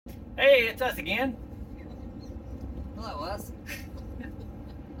Hey, it's us again. Hello, us.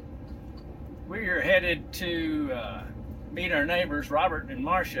 We're headed to meet our neighbors, Robert and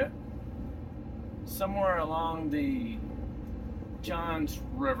Marcia, somewhere along the Johns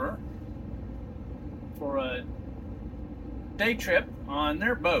River for a day trip on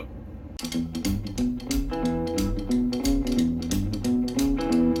their boat.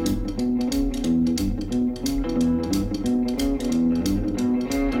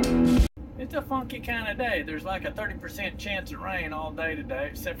 It's a funky kind of day. There's like a 30% chance of rain all day today,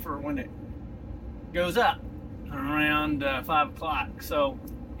 except for when it goes up around 5 o'clock. So,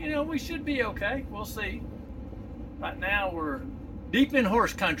 you know, we should be okay. We'll see. Right now we're deep in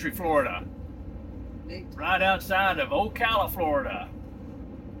horse country, Florida. Right outside of Ocala, Florida.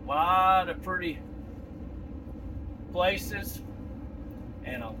 A lot of pretty places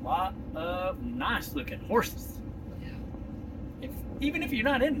and a lot of nice looking horses. Even if you're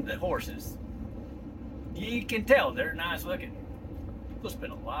not into the horses, you can tell they're nice looking. People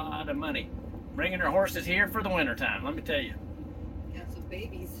spend a lot of money bringing their horses here for the winter time, let me tell you. Got some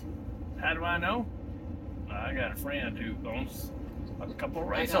babies. How do I know? I got a friend who owns a couple of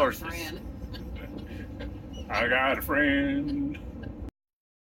race horses. I got a friend.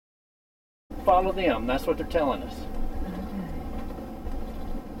 Follow them, that's what they're telling us.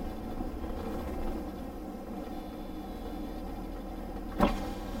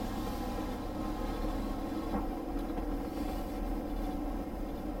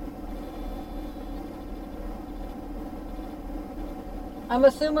 I'm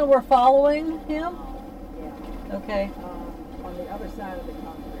assuming we're following him? Yeah. Okay. On the other side of the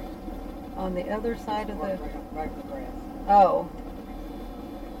concrete. On the other side of the... Right in the grass. Oh.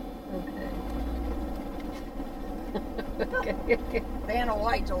 Okay. Okay. Van of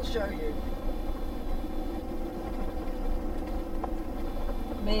lights will show you.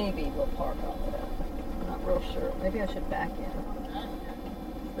 Maybe we'll park off of that. I'm not real sure. Maybe I should back in.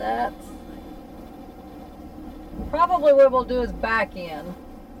 That's... Probably what we'll do is back in.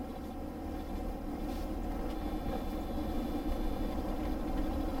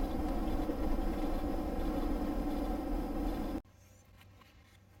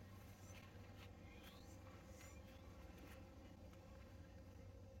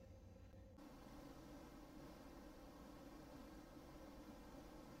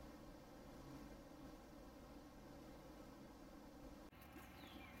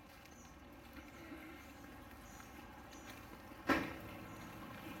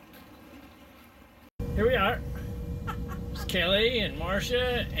 Here we are. It's Kelly and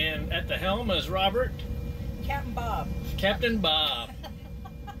Marcia, and at the helm is Robert. Captain Bob. Captain Bob.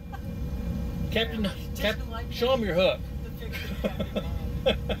 Captain, show him your hook.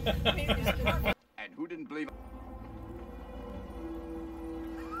 And who didn't believe?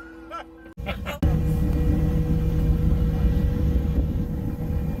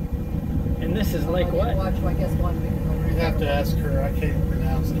 And this is Lake what? Watch, I guess one big one. You'd have to ask her. I can't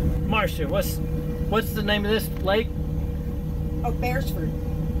pronounce it. Marcia, what's the name of this lake? Oh, Bearsford.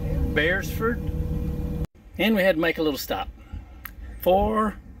 Bearsford. And we had to make a little stop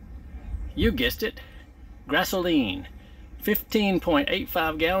for, you guessed it, gasoline.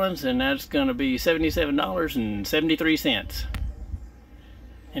 15.85 gallons, and that's going to be $77.73.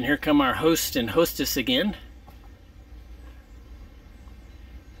 And here come our host and hostess again.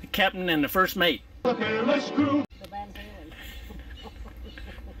 The captain and the first mate. The Van Halen.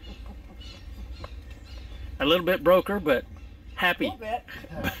 A little bit broker, but happy. A little bit.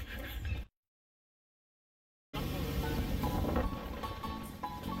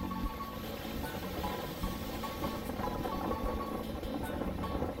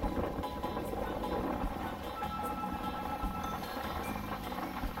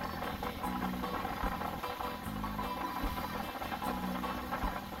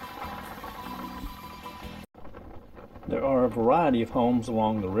 There are a variety of homes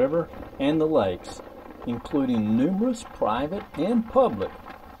along the river and the lakes, including numerous private and public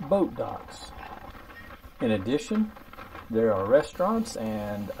boat docks. In addition, there are restaurants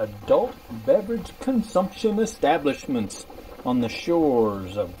and adult beverage consumption establishments on the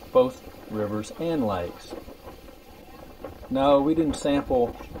shores of both rivers and lakes. No, we didn't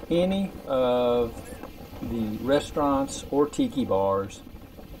sample any of the restaurants or tiki bars,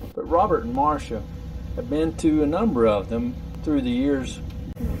 but Robert and Marcia have been to a number of them through the years.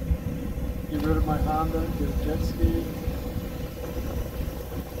 Get rid of my Honda, get a jet ski.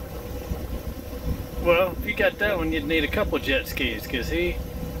 Well, if you got that one, you'd need a couple jet skis, because he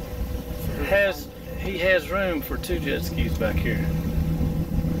has room for 2 jet skis back here.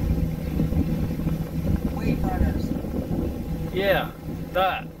 Wayfarers. Yeah,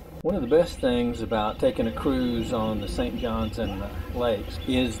 that. One of the best things about taking a cruise on the St. Johns and the lakes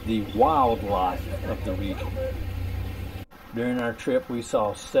is the wildlife of the region. During our trip, we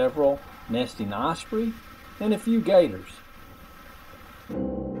saw several nesting osprey and a few gators.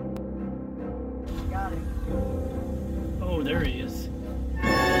 Got him. Oh, there he is.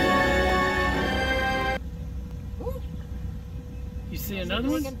 You see another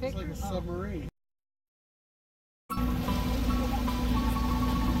one? Taking It's like a pictures? Oh. submarine.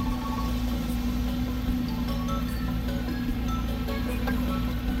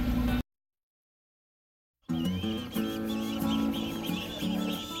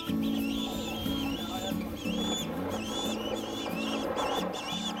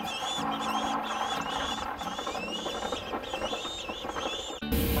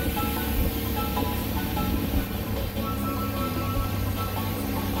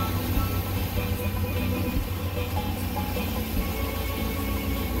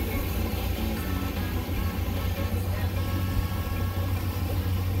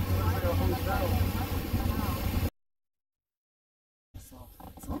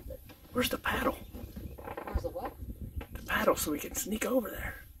 Where's the paddle? Where's the what? The paddle so we can sneak over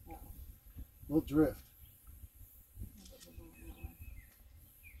there. We'll drift.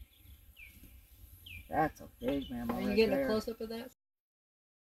 That's a big mammal. Are you getting a close up of that?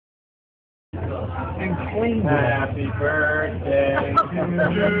 Happy birthday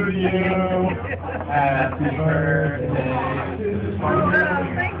to you. Happy birthday to you.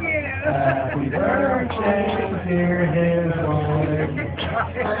 Thank you. Happy birthday, dear his Lord.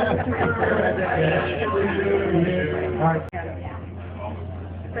 Happy birthday to you.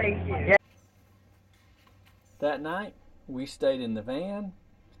 Thank you. That night, we stayed in the van,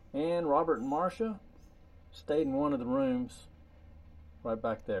 and Robert and Marcia stayed in one of the rooms right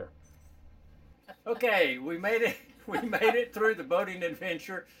back there. Okay, we made it. We made it through the boating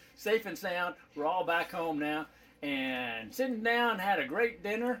adventure, safe and sound. We're all back home now, and sitting down, had a great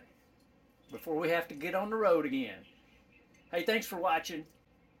dinner before we have to get on the road again. Hey, thanks for watching.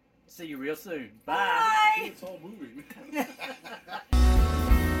 See you real soon. Bye. Bye. It's all moving.